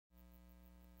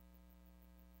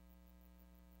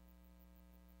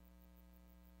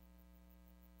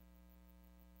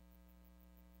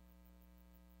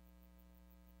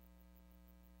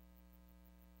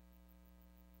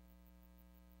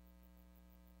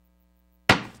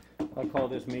I call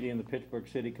this meeting of the Pittsburg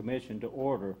City Commission to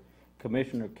order.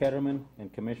 Commissioner Ketterman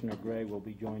and Commissioner Gray will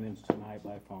be joining us tonight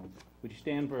by phone. Would you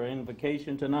stand for our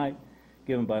invocation tonight,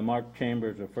 given by Mark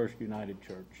Chambers of First United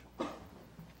Church?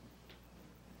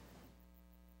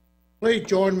 Please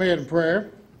join me in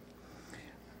prayer.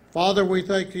 Father, we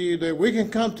thank you that we can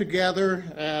come together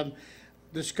and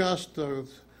discuss the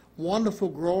wonderful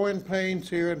growing pains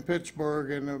here in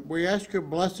Pittsburg, and we ask your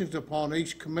blessings upon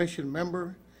each commission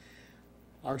member,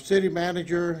 our city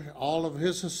manager, all of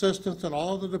his assistants, and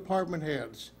all the department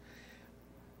heads.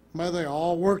 May they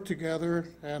all work together,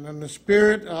 and in the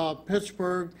spirit of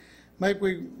Pittsburg,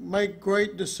 we make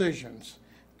great decisions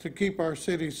to keep our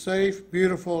city safe,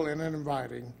 beautiful, and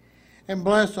inviting. And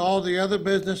bless all the other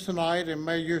business tonight, and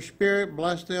may your spirit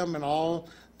bless them in all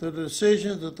the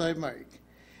decisions that they make.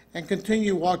 And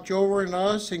continue to watch over in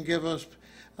us and give us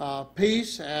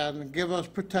peace and give us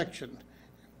protection.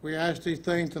 We ask these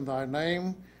things in thy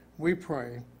name, we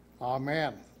pray.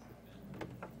 Amen.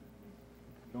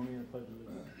 Join me in the pledge of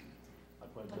allegiance. I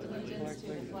pledge allegiance to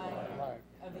the flag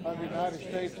of the United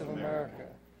States of America,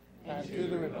 and to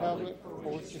the republic for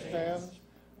which it stands,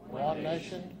 one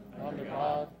nation, under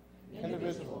God,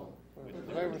 indivisible,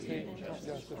 with liberty and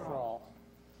justice for all.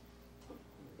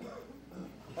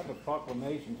 I have a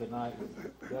proclamation tonight.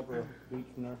 Deborah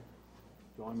Beechner,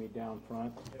 join me down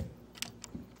front.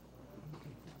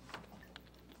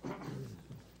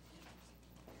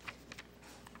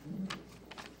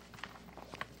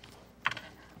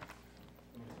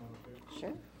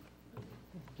 Sure.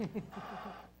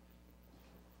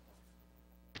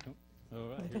 All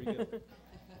right, here we go.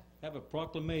 I have a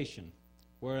proclamation.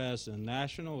 Whereas the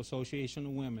National Association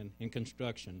of Women in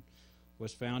Construction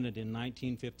was founded in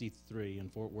 1953 in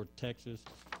Fort Worth, Texas,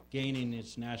 gaining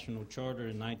its national charter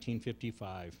in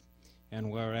 1955. And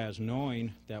whereas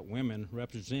knowing that women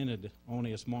represented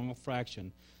only a small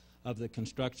fraction of the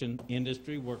construction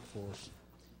industry workforce,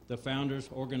 the founders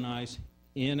organized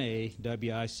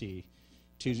NAWIC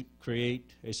to create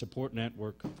a support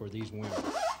network for these women.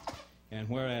 And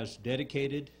whereas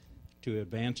dedicated to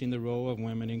advancing the role of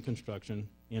women in construction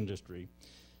industry,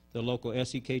 the local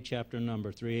SEK chapter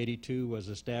number 382 was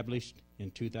established in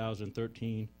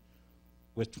 2013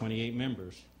 with 28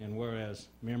 members. And whereas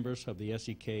members of the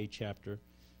SEK chapter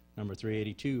number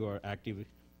 382 are active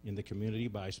in the community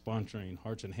by sponsoring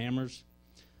Hearts and Hammers,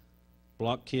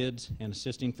 Block Kids, and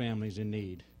assisting families in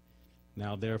need.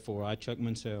 Now therefore, I, Chuck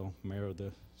Mansell, Mayor of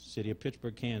the City of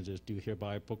Pittsburg, Kansas, do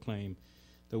hereby proclaim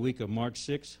the week of March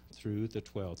 6th through the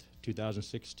 12th,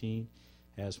 2016,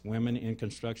 as Women in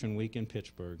Construction Week in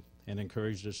Pittsburg, and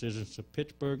encourage the citizens of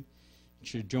Pittsburg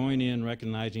to join in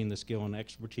recognizing the skill and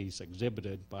expertise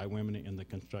exhibited by women in the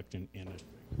construction industry.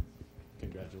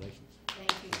 Congratulations.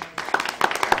 Thank you.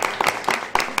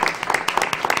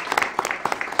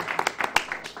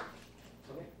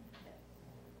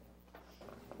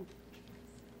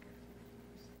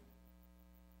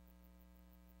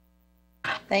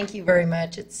 Thank you very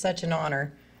much. It's such an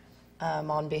honor.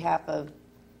 On behalf of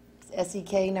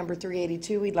SEK number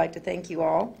 382, we'd like to thank you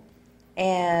all.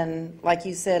 And like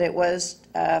you said, it was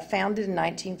founded in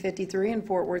 1953 in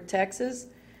Fort Worth, Texas.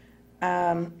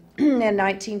 In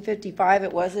 1955,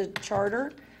 it was a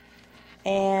charter.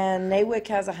 And NAWIC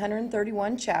has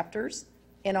 131 chapters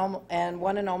and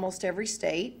one in almost every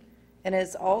state. And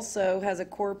it also has a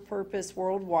core purpose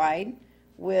worldwide,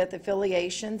 with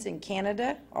affiliations in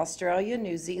Canada, Australia,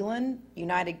 New Zealand,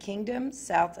 United Kingdom,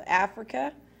 South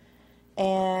Africa,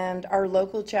 and our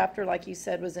local chapter, like you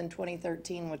said, was in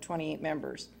 2013 with 28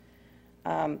 members.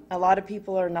 A lot of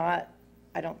people are not,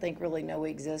 I don't think, really know we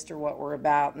exist or what we're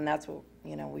about, and that's what,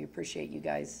 we appreciate you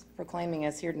guys proclaiming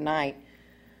us here tonight.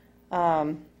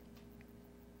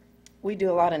 We do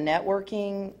a lot of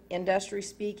networking, industry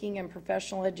speaking, and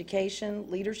professional education,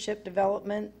 leadership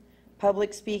development,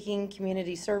 public speaking,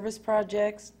 community service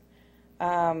projects,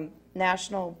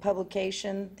 national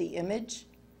publication, The Image,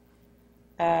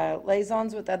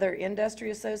 liaisons with other industry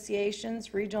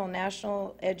associations, regional and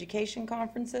national education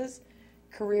conferences,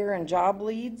 career and job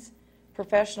leads,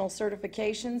 professional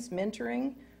certifications,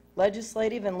 mentoring,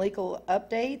 legislative and legal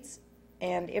updates,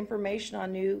 and information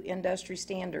on new industry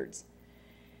standards.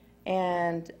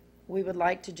 And we would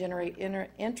like to generate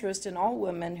interest in all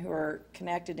women who are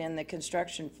connected in the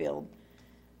construction field.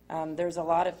 There's a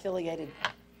lot of affiliated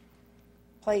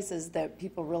places that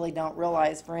people really don't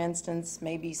realize. For instance,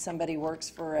 maybe somebody works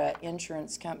for an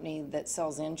insurance company that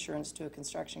sells insurance to a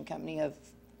construction company of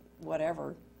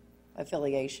whatever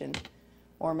affiliation,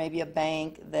 or maybe a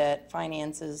bank that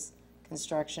finances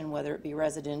construction, whether it be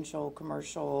residential,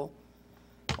 commercial,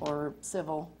 or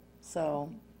civil. So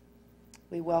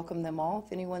We welcome them all.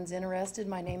 If anyone's interested,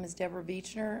 my name is Deborah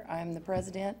Beechner. I'm the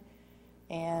president,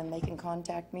 and they can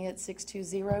contact me at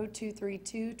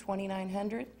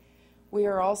 620-232-2900. We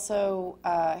are also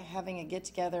having a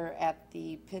get-together at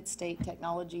the Pitt State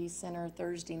Technology Center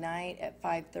Thursday night at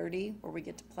 5:30, where we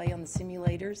get to play on the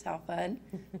simulators. How fun.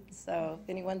 So if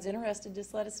anyone's interested,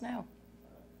 just let us know.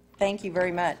 Thank you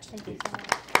very much. Thank you so much.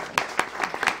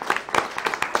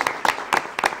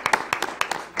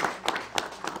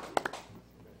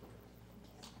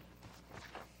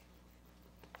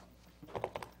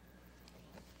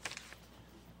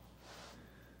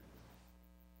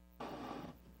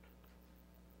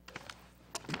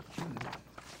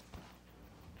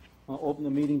 I'll open the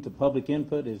meeting to public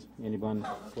input. Is anyone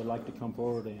would like to come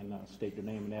forward and state their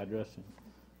name and address and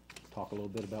talk a little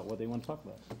bit about what they want to talk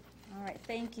about? All right,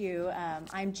 thank you.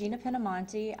 I'm Gina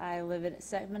Pinamonti. I live at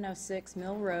 706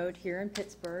 Mill Road here in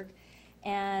Pittsburgh,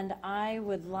 and I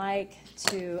would like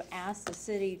to ask the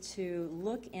city to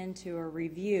look into or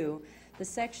review the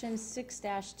Section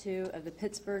 6-2 of the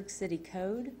Pittsburgh City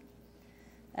Code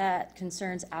that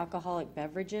concerns alcoholic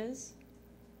beverages,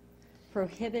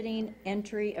 prohibiting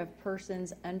entry of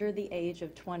persons under the age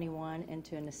of 21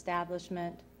 into an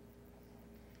establishment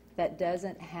that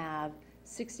doesn't have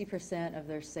 60% of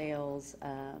their sales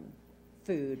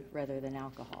food rather than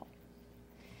alcohol.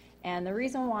 And the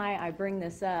reason why I bring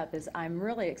this up is I'm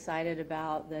really excited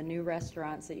about the new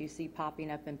restaurants that you see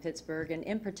popping up in Pittsburgh, and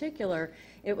in particular,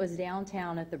 it was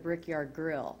downtown at the Brickyard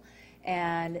Grill,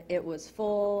 and it was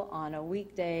full on a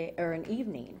weekday or an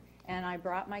evening. And I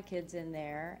brought my kids in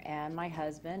there and my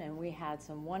husband, and we had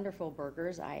some wonderful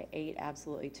burgers. I ate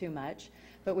absolutely too much.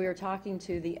 But we were talking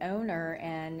to the owner,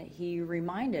 and he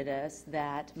reminded us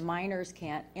that minors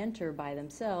can't enter by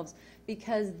themselves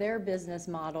because their business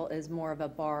model is more of a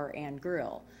bar and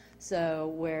grill. So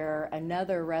where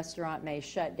another restaurant may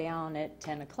shut down at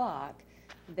 10 o'clock,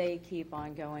 they keep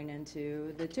on going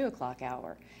into the 2 o'clock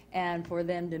hour. And for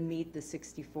them to meet the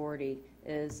 60-40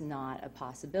 is not a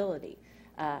possibility.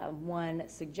 One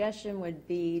suggestion would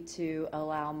be to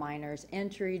allow minors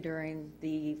entry during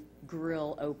the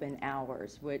grill open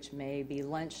hours, which may be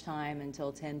lunchtime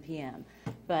until 10 p.m.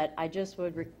 But I just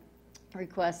would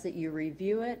request that you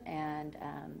review it and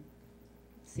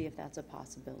see if that's a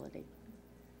possibility.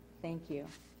 Thank you.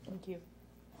 Thank you.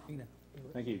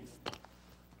 Thank you.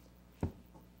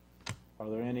 Are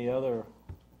there any other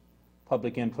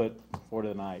public input for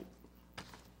tonight?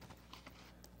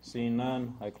 Seeing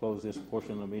none, I close this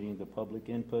portion of the meeting to public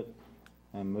input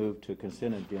and move to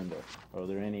consent agenda. Are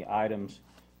there any items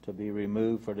to be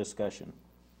removed for discussion?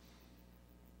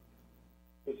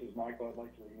 This is Michael. I'd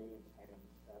like to remove item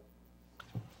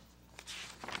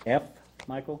F. F,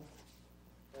 Michael?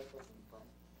 That's what's in front.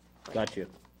 Gotcha.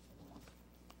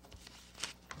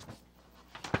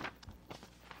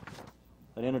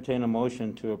 I'd entertain a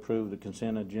motion to approve the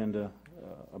consent agenda,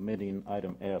 omitting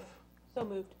item F. So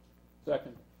moved.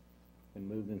 Second. Been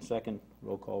moved in second.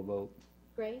 Roll call vote.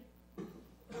 Gray?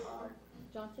 Aye.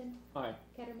 Johnson? Aye.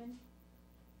 Ketterman?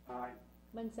 Aye.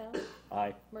 Munsell?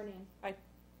 Aye. Murnan? Aye.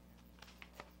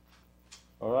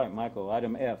 All right, Michael,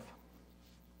 item F.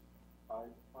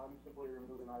 I'm simply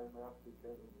removing item F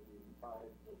because of the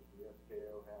ties that the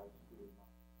SKO has to.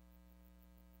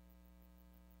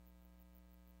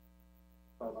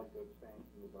 So I'd like to abstain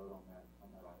from the vote on that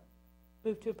item.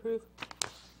 Move to approve.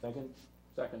 Second.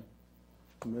 Second.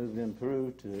 Moved and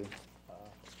approved to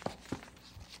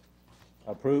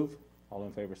approve. All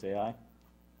in favor say aye.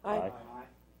 Aye.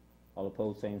 All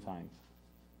opposed, same sign.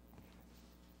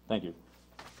 Thank you.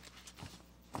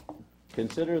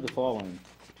 Consider the following: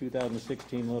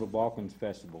 2016 Little Balkans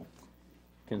Festival.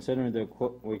 Considering the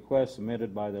request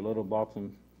submitted by the Little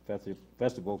Balkans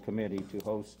Festival Committee to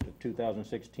host the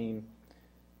 2016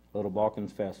 Little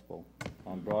Balkans Festival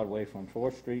on Broadway from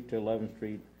 4th Street to 11th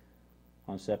Street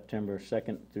on September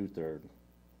 2nd through 3rd.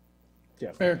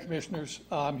 Jeff. Mayor and Commissioners,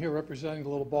 I'm here representing the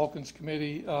Little Balkans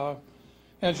Committee.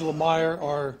 Angela Meyer,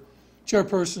 our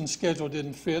chairperson, schedule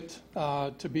didn't fit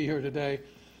to be here today.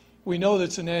 We know that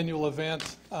it's an annual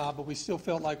event, but we still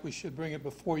felt like we should bring it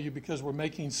before you because we're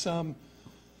making some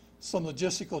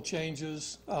logistical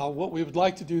changes. What we would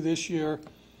like to do this year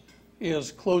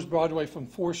is close Broadway from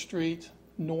 4th Street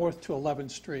north to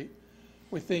 11th Street.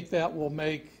 We think that will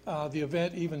make the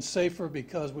event even safer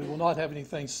because we will not have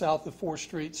anything south of 4th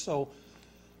Street. So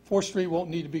 4th Street won't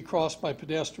need to be crossed by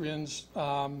pedestrians,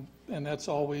 and that's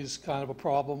always kind of a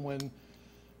problem. When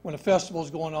a festival is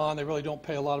going on, they really don't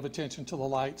pay a lot of attention to the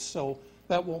lights, so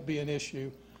that won't be an issue.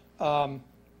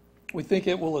 We think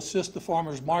it will assist the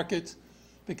farmers market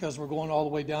because we're going all the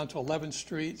way down to 11th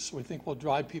Street, so we think we'll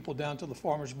drive people down to the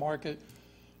farmers market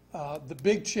The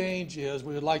big change is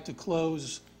we would like to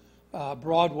close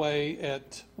Broadway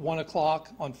at 1 o'clock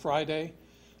on Friday.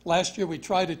 Last year, we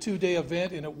tried a 2-day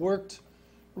event, and it worked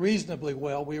reasonably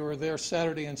well. We were there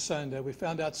Saturday and Sunday. We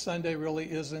found out Sunday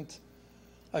really isn't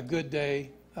a good day.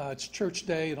 It's church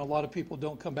day, and a lot of people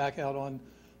don't come back out on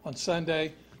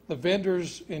Sunday. The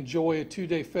vendors enjoy a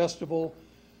 2-day festival,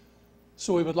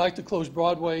 so we would like to close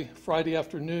Broadway Friday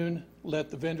afternoon, let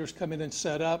the vendors come in and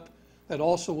set up. That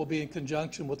also will be in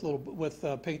conjunction with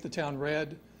Paint the Town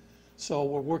Red. So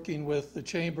we're working with the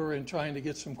chamber and trying to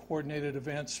get some coordinated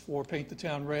events for Paint the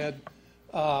Town Red.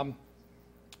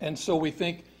 And so we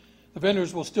think the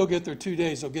vendors will still get their 2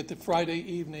 days. They'll get the Friday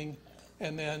evening,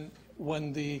 and then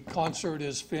when the concert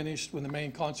is finished, when the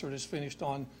main concert is finished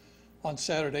on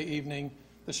Saturday evening,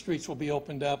 the streets will be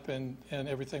opened up and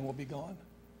everything will be gone.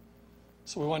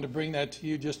 So we wanted to bring that to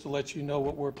you just to let you know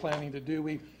what we're planning to do.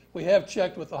 We have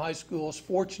checked with the high schools.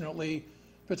 Fortunately,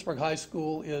 Pittsburg High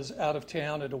School is out of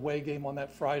town at a away game on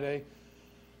that Friday.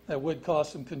 That would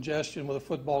cause some congestion with a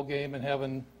football game and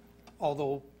having,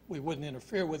 although we wouldn't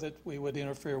interfere with it, we would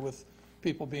interfere with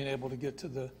people being able to get to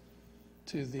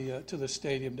the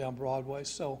stadium down Broadway.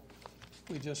 So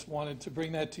we just wanted to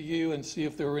bring that to you and see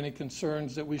if there were any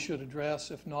concerns that we should address.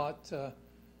 If not,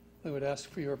 we would ask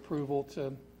for your approval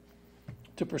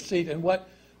to proceed. And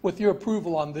with your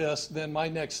approval on this, then my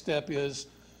next step is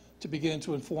to begin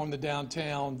to inform the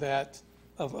downtown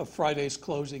of Friday's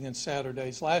closing and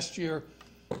Saturdays. Last year,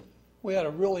 we had a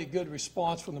really good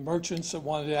response from the merchants that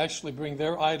wanted to actually bring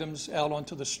their items out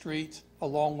onto the street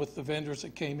along with the vendors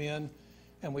that came in,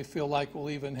 and we feel like we'll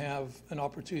even have an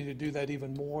opportunity to do that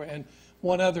even more. And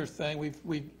one other thing,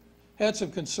 we had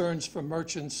some concerns from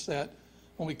merchants that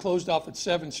when we closed off at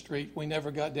 7th Street, we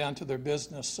never got down to their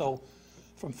business. So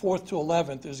from 4th to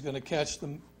 11th is going to catch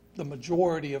the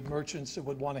majority of merchants that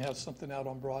would want to have something out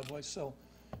on Broadway. So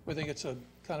we think it's a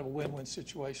kind of a win-win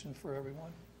situation for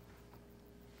everyone.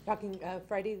 Talking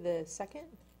Friday the 2nd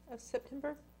of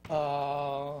September?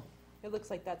 It looks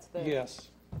like that's the... Yes.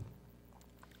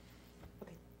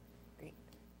 Okay, great.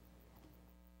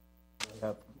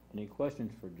 Have any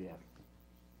questions for Jeff?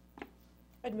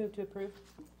 I'd move to approve.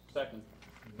 Second.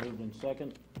 Moved in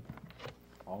second.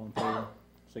 All in favor,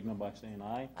 signal by saying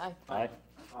aye. Aye. Aye.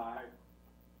 Aye.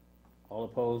 All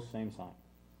opposed, same sign.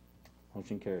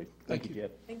 Motion carried. Thank you, you.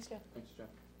 Jeff. Thanks, Jeff. Thanks, Jeff.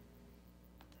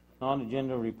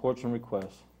 Non-agenda reports and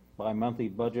requests. Bi-monthly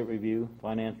budget review,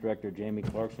 Finance Director Jamie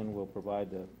Clarkson will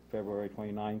provide the February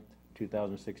 29th,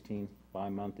 2016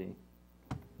 bi-monthly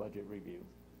budget review.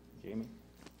 Jamie?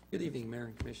 Good evening, Mayor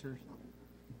and Commissioners.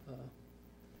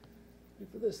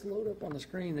 For this load up on the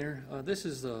screen there, this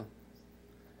is the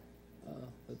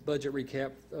budget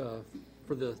recap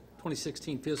for the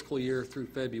 2016 fiscal year through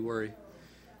February.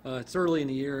 It's early in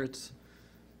the year. It's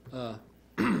about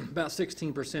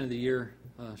 16% of the year.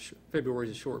 February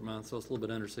is a short month, so it's a little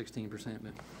bit under 16%.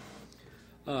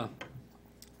 But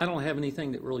I don't have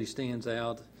anything that really stands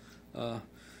out. The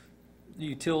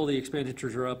utility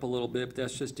expenditures are up a little bit, but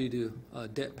that's just due to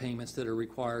debt payments that are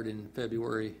required in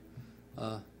February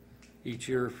each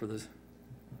year for the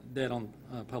debt on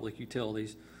public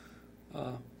utilities.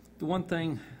 The one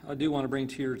thing I do want to bring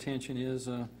to your attention is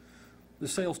the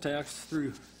sales tax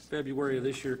through February of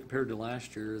this year compared to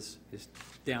last year is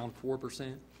down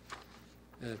 4%.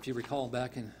 If you recall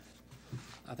back in,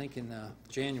 I think in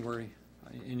January,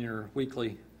 in your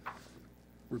weekly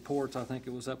reports, I think it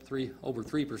was up over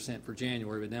 3% for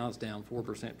January, but now it's down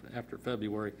 4% after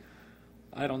February.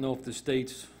 I don't know if the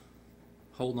state's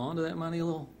holding on to that money a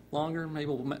little longer. Maybe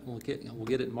we'll get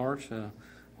it in March. We'll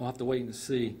have to wait and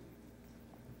see.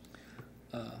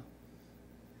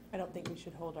 I don't think we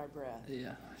should hold our breath.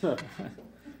 Yeah.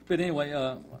 But anyway,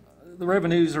 the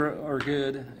revenues are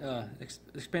good.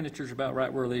 Expenditures are about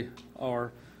right where they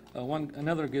are.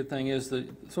 Another good thing is that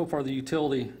so far the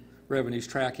utility revenue's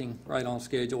tracking right on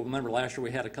schedule. Remember last year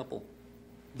we had a couple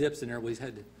dips in there. We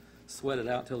had to sweat it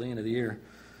out till the end of the year.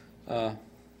 Does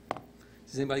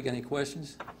anybody got any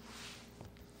questions?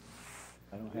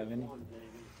 I don't have any. I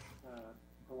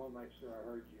want to make sure I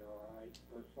heard you all right.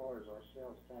 As far as our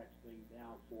sales tax being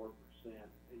down 4%, are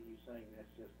you saying that's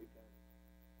just because?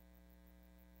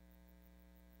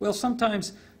 Well,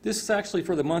 sometimes this is actually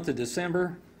for the month of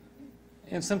December,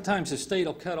 and sometimes the state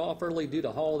will cut off early due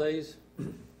to holidays,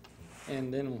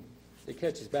 and then it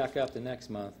catches back up the next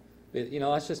month. But,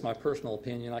 that's just my personal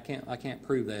opinion. I can't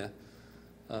prove that.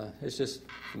 It's just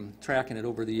from tracking it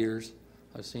over the years.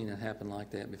 I've seen it happen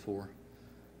like that before.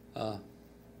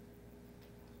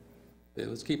 But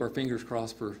let's keep our fingers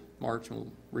crossed for March, and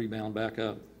we'll rebound back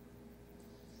up.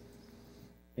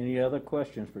 Any other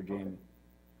questions for Jamie?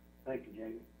 Thank you,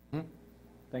 Jamie.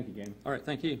 Thank you, Jamie. All right,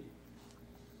 thank you.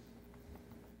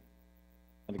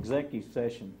 An executive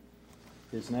session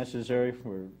is necessary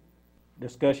for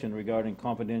discussion regarding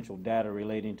confidential data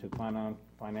relating to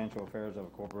financial affairs of a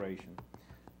corporation.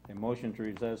 A motion to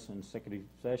recess in executive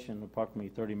session, approximately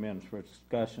 30 minutes for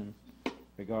discussion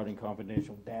regarding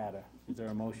confidential data. Is there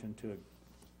a motion to?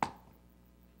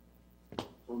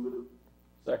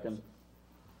 Second.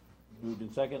 Moved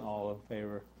in second. All in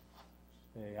favor,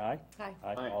 say aye. Aye.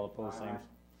 Aye. All opposed, same.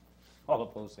 All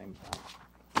opposed, same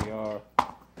sign. We are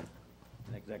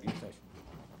in executive session.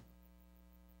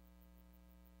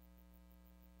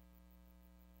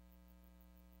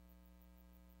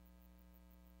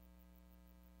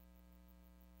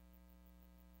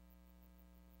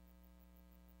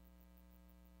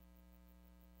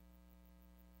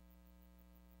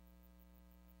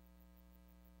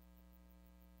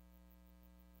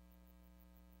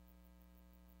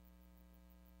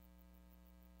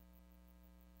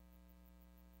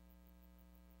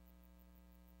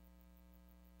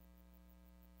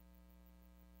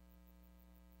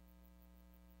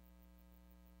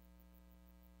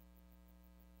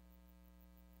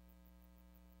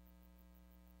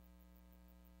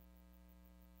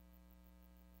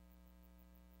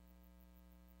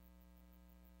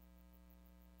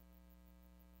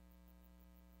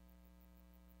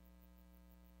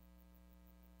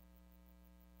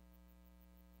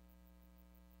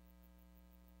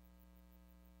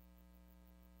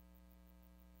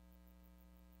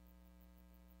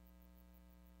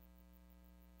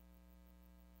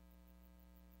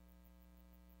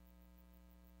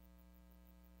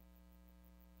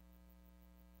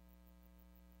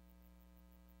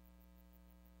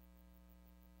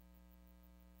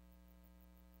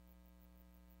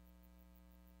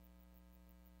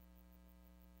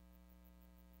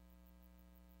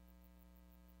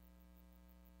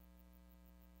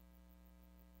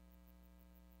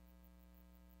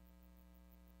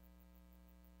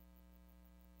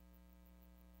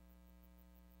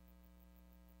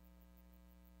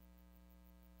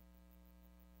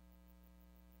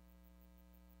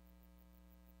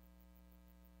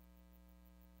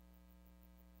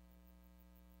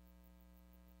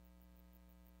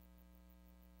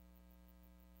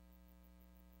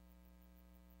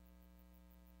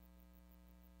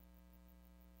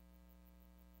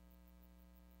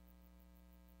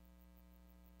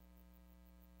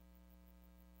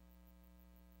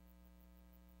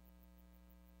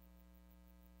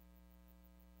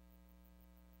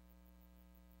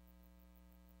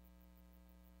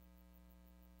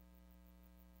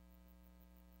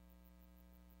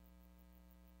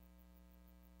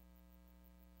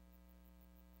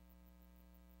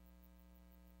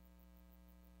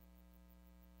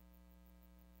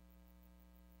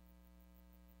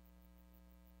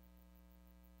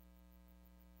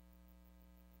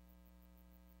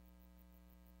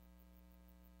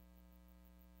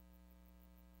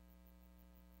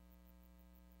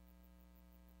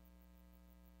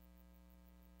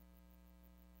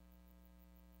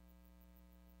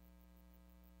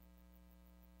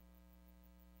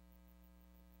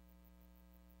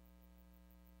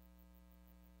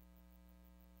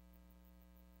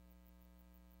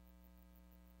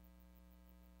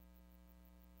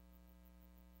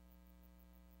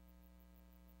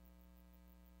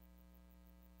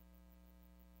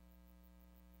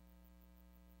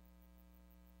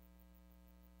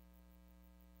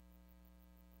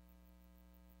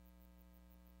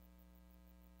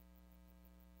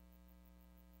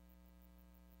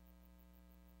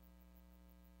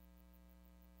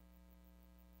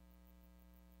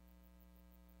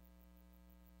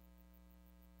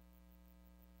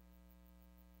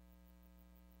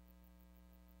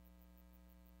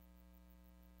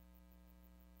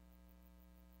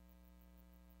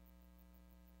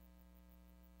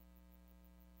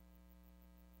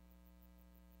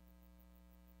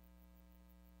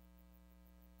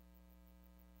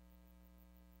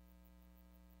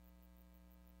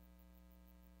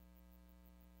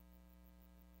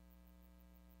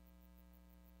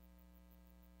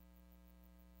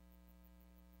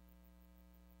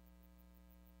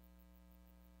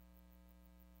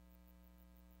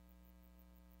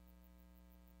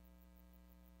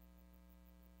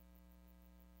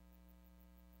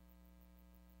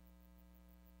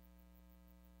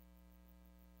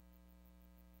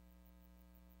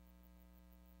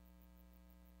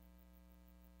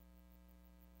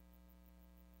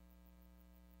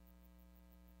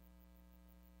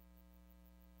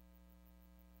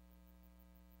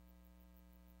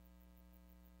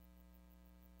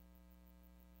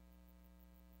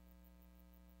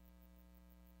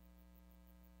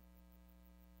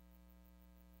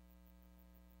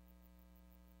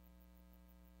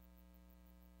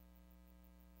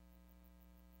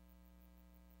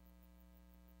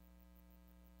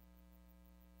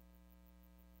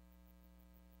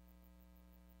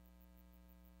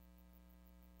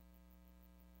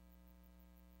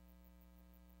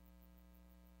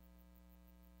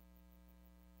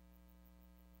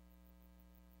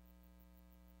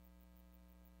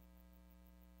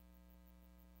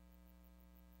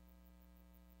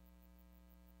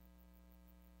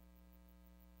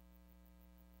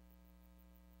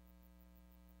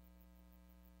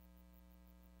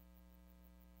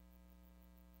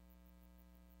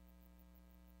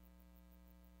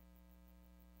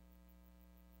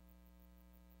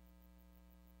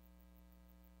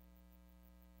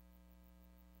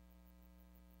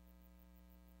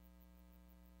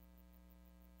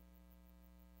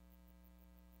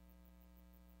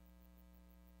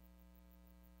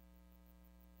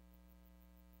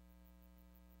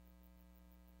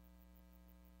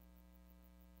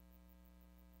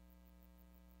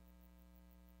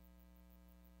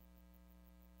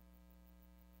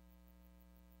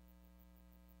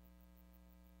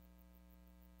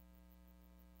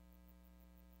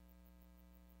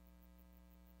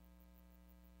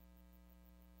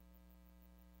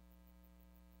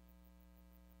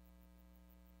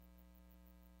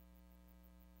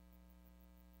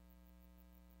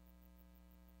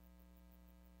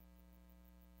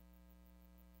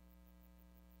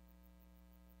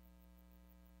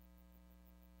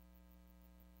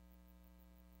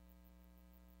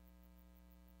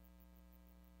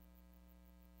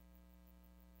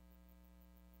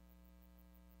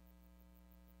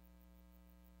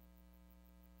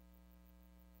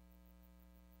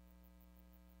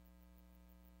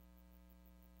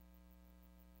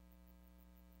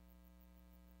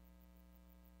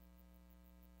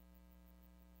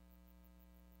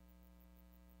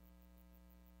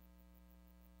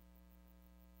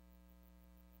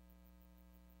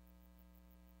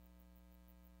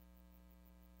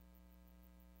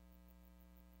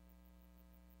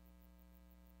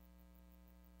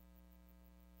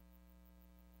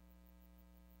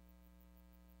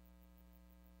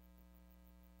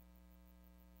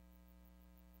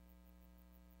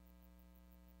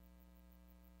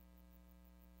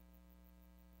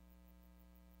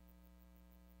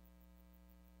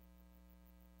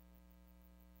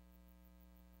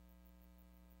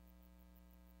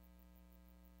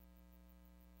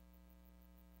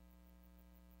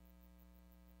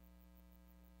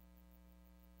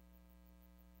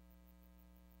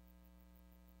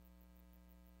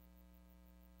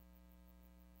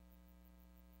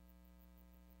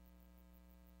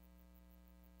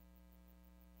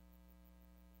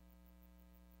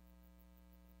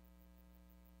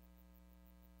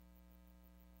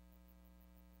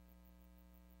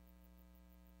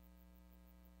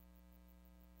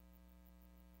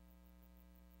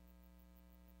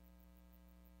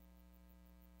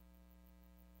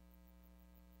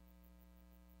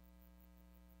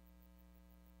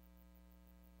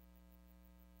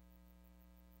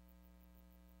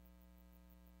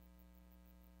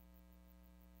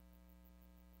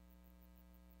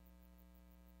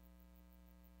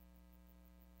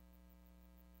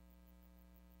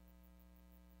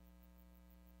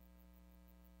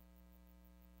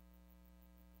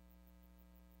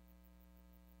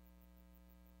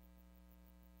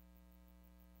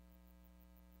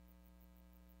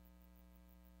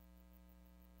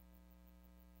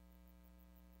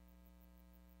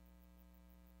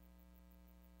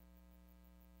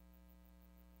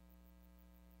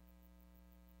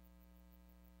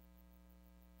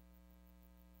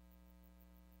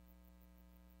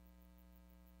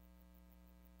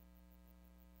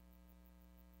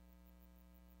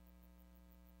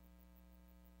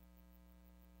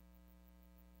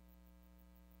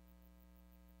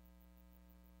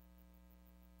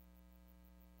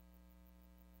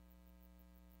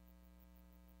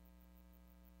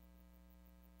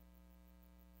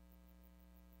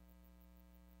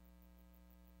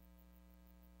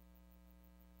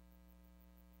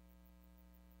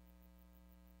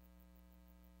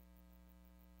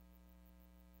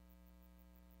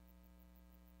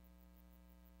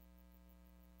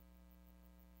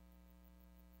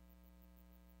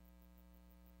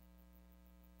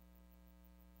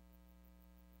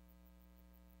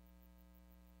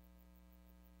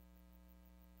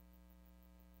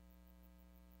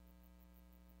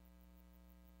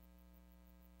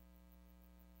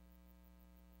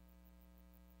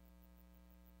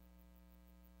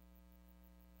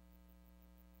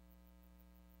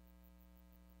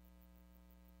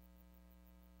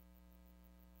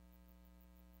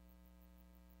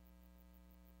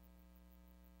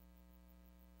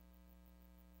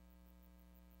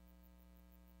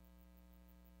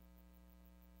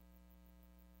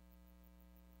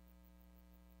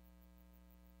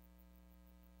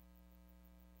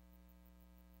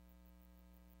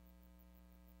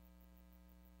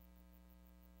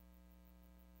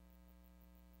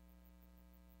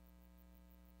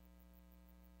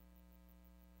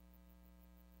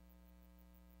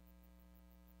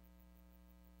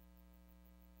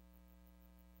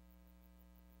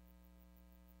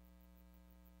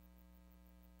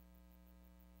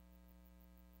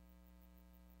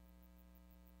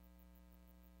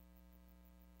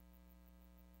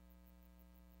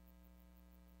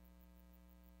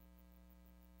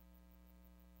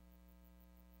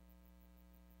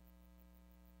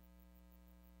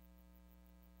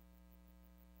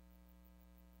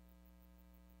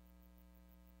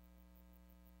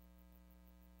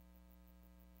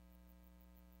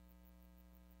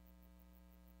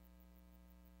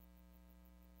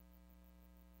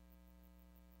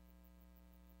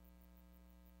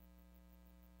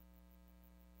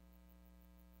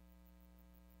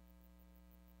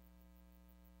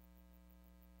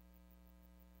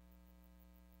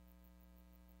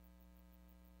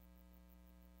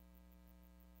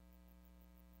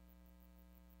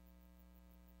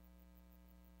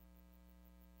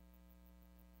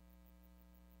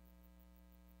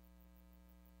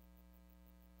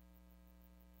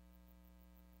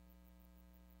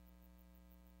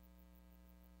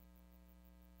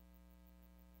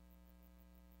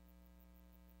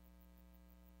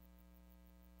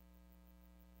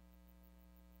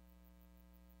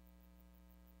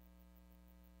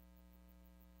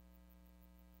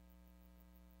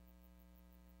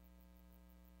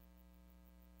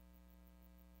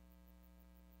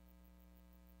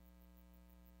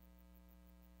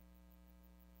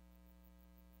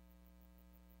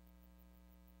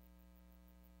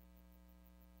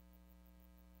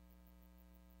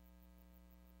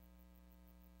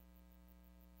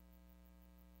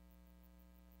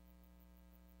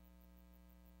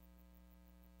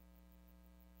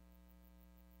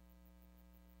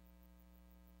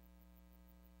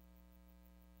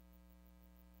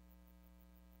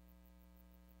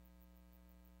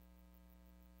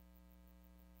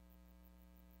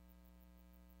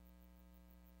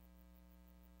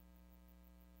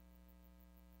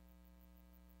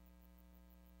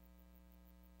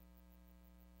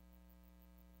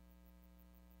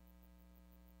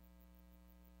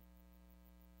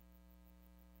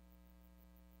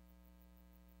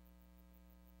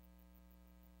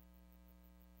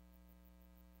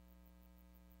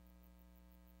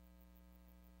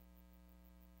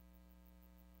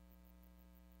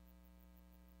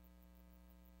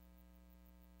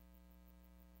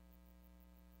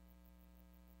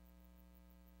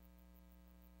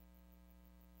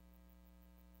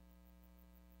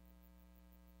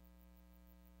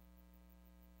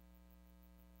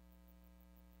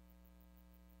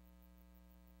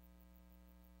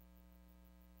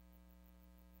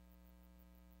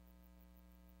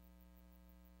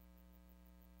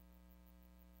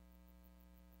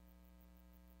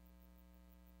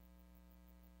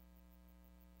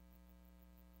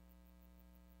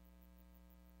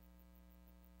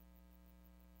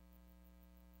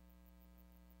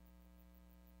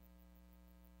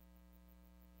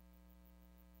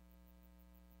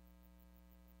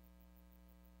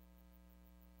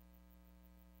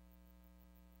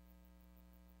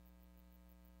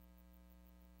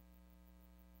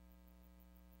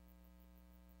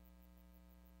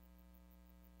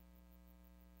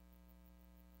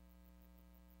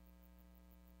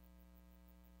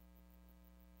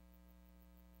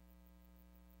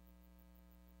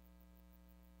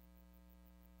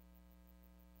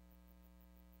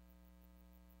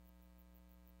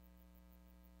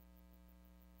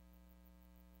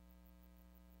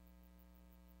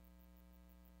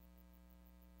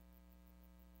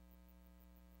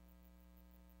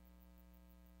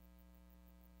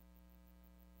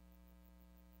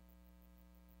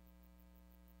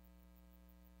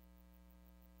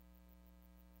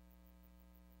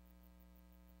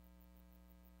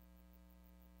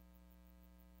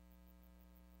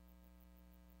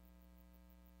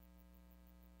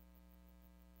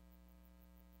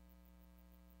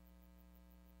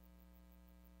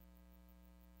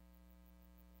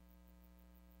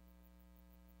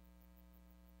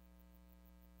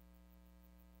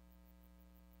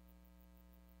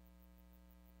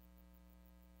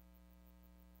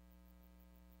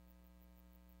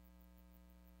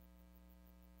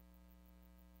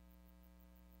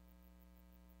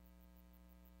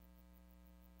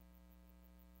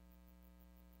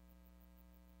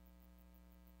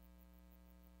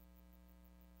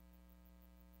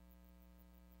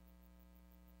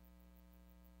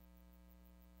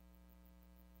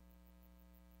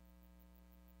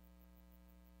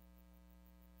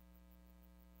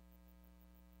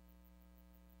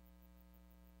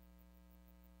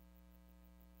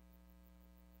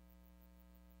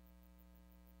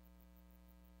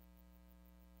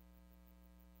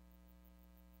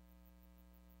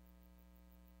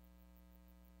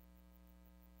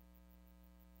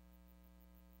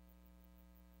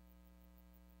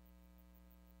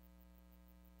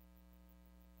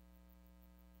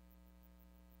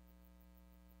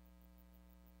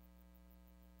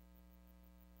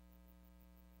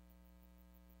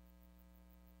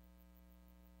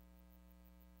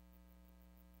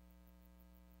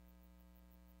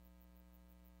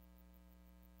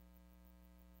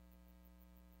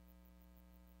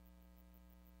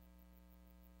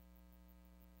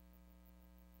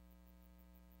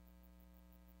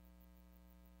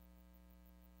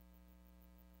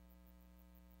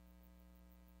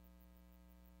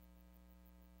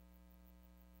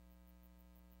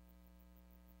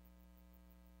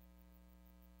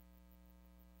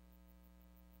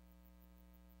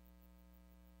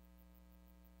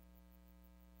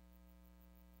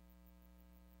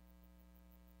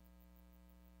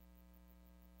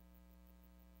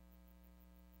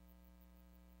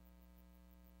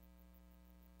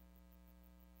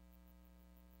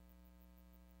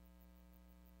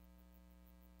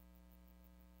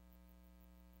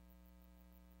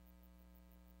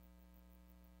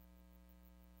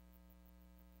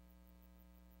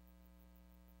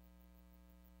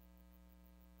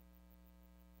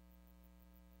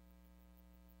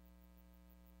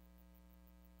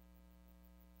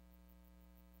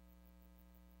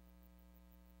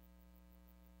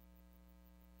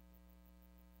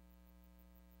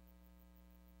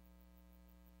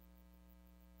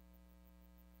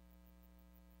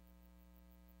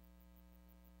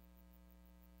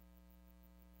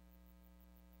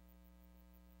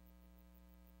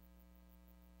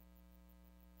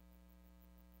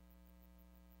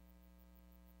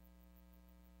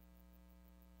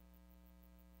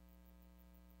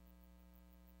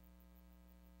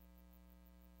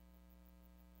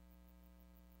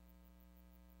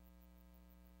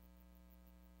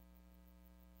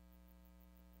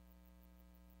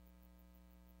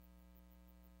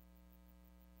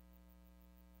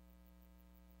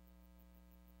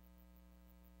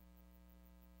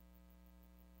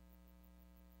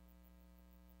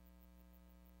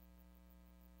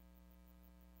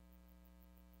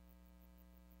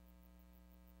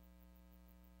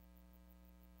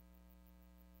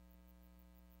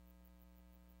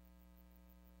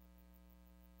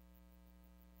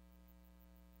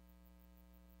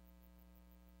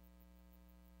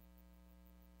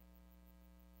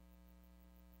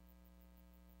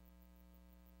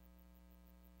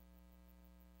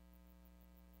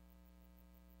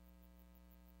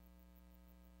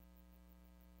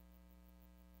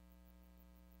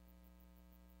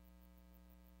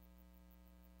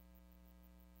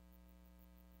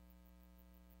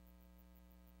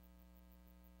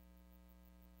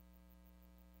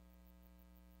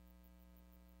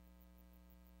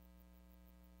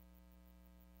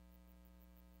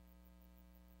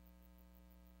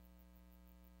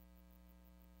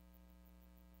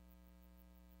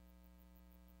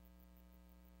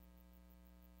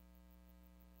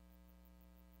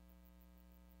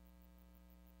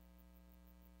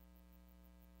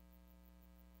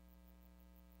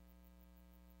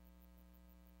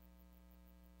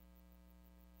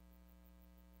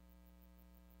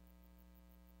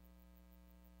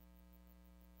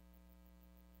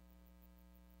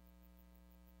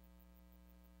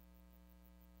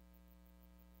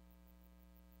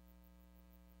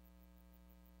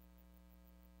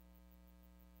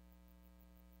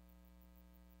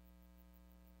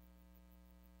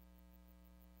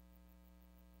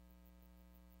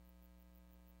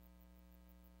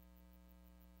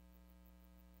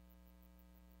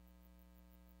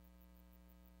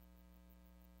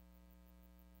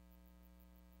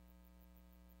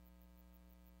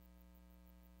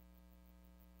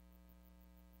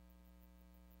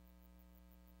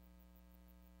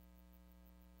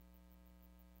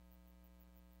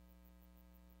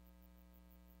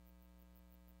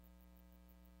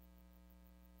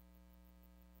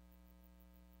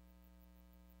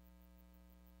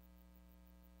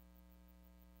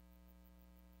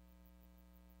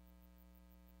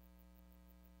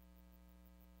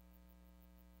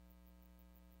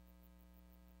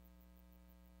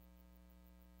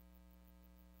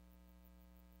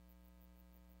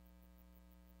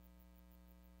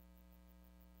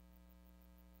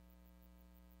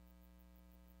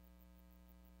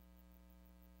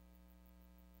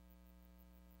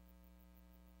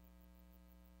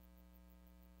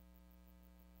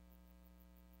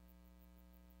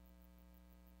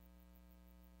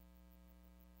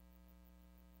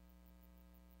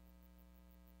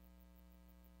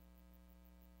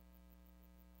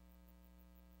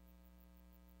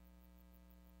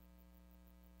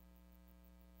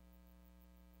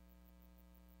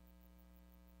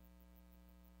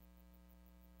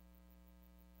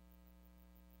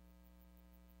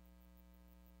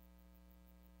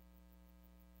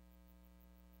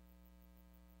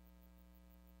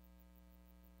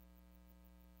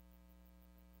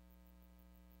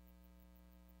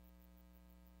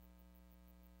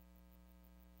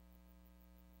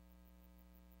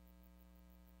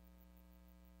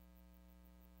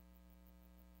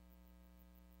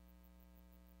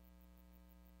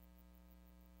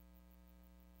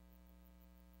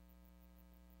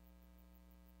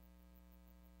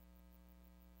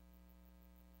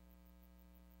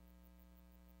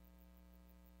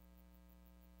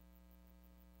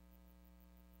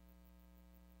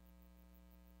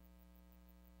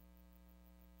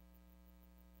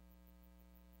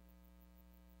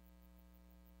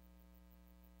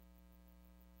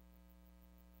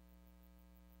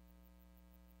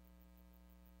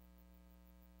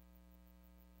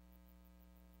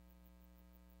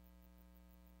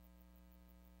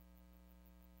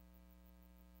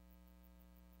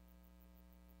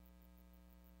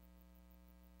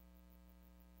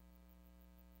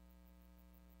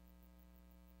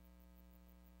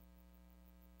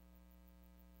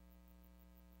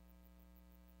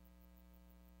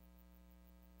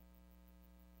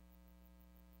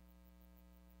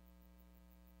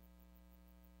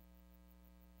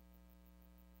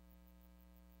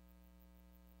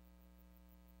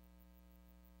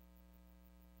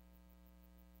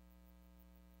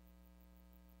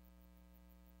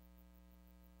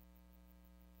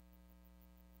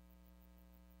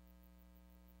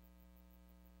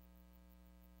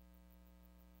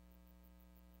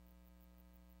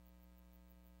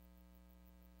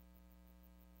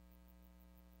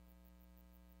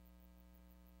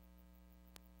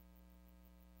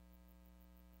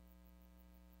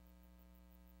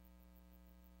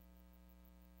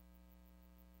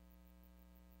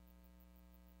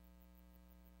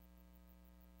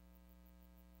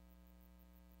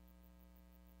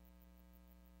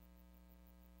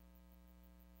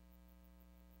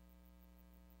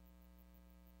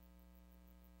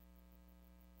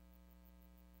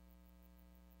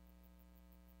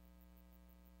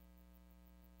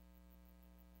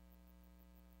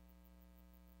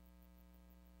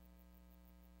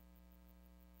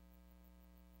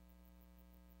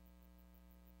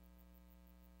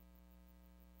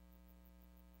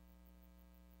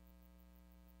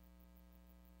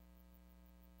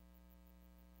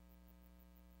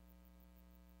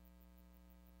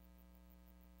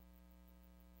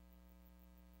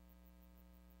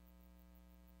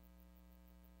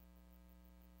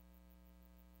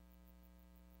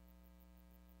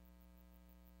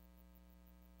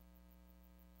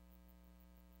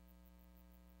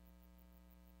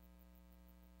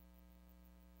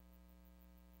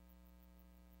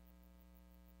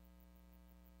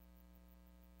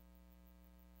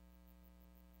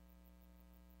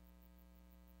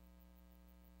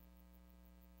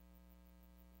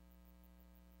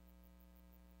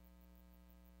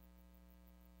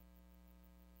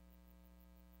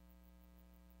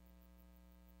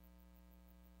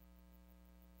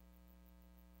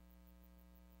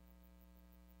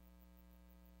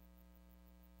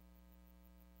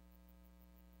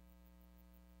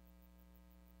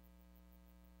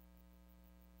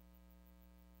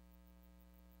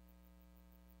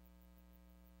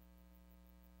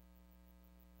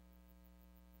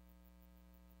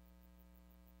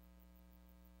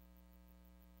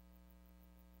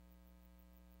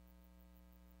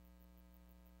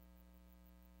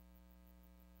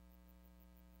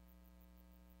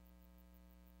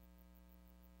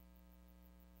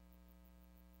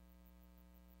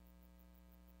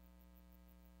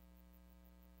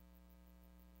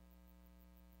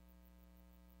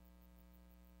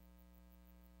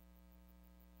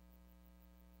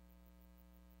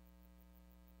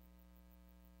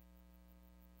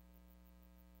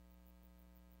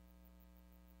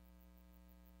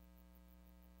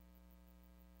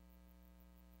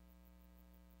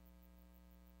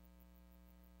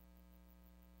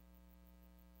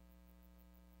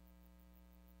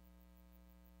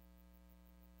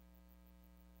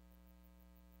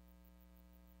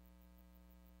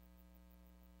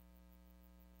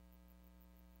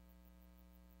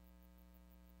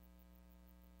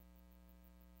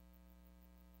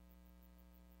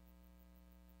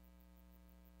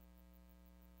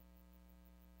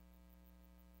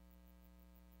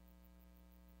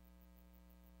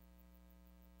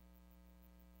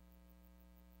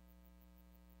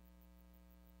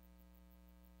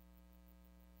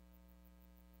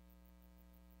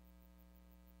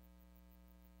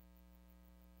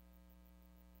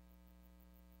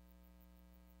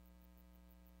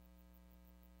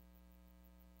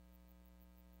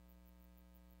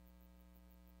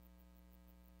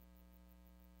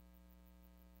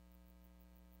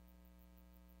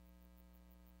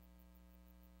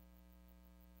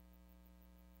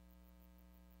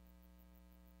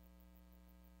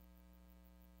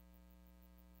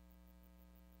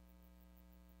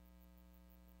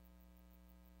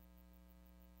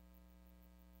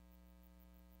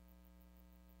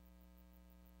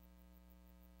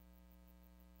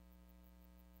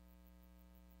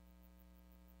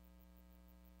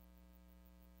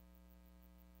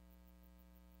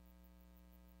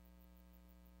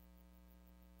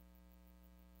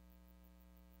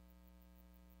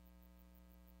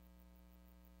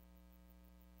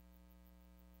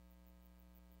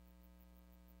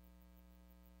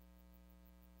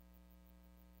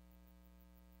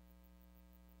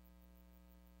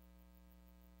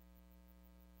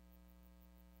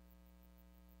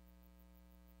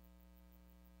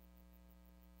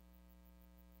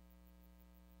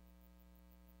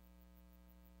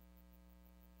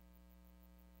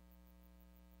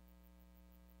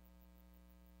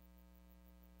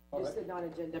 Just a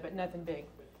non-agenda, but nothing big.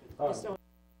 All Just right. don't-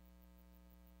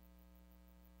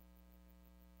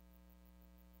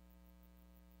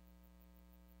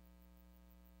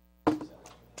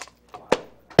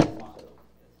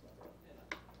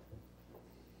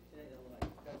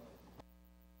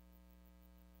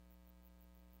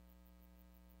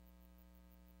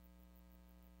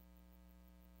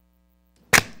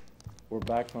 We're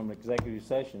back from executive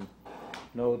session.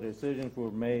 No decisions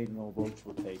were made, no votes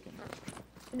were taken.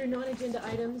 Under non-agenda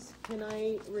items, can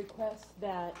I request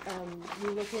that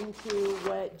you look into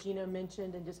what Gina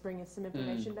mentioned and just bring us some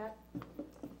information back?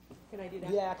 Can I do that?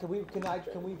 Yeah, can we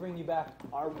bring you back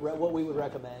what we would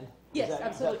recommend? Yes, Is that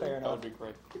absolutely. fair enough? That'd be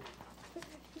great.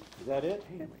 Is that it?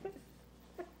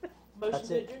 Motion That's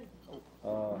to it.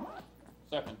 adjourn?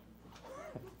 Second.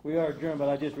 We are adjourned, but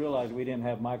I just realized we didn't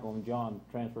have Michael and John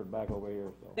transferred back over here,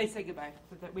 so. They say goodbye.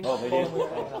 We- Oh, they Hold did? on, we're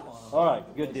hanging up on them. All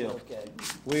right, good deal. Okay.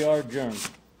 We are adjourned.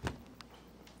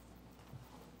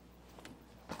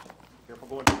 Careful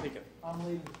going to pick it. I'm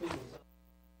leaving the people.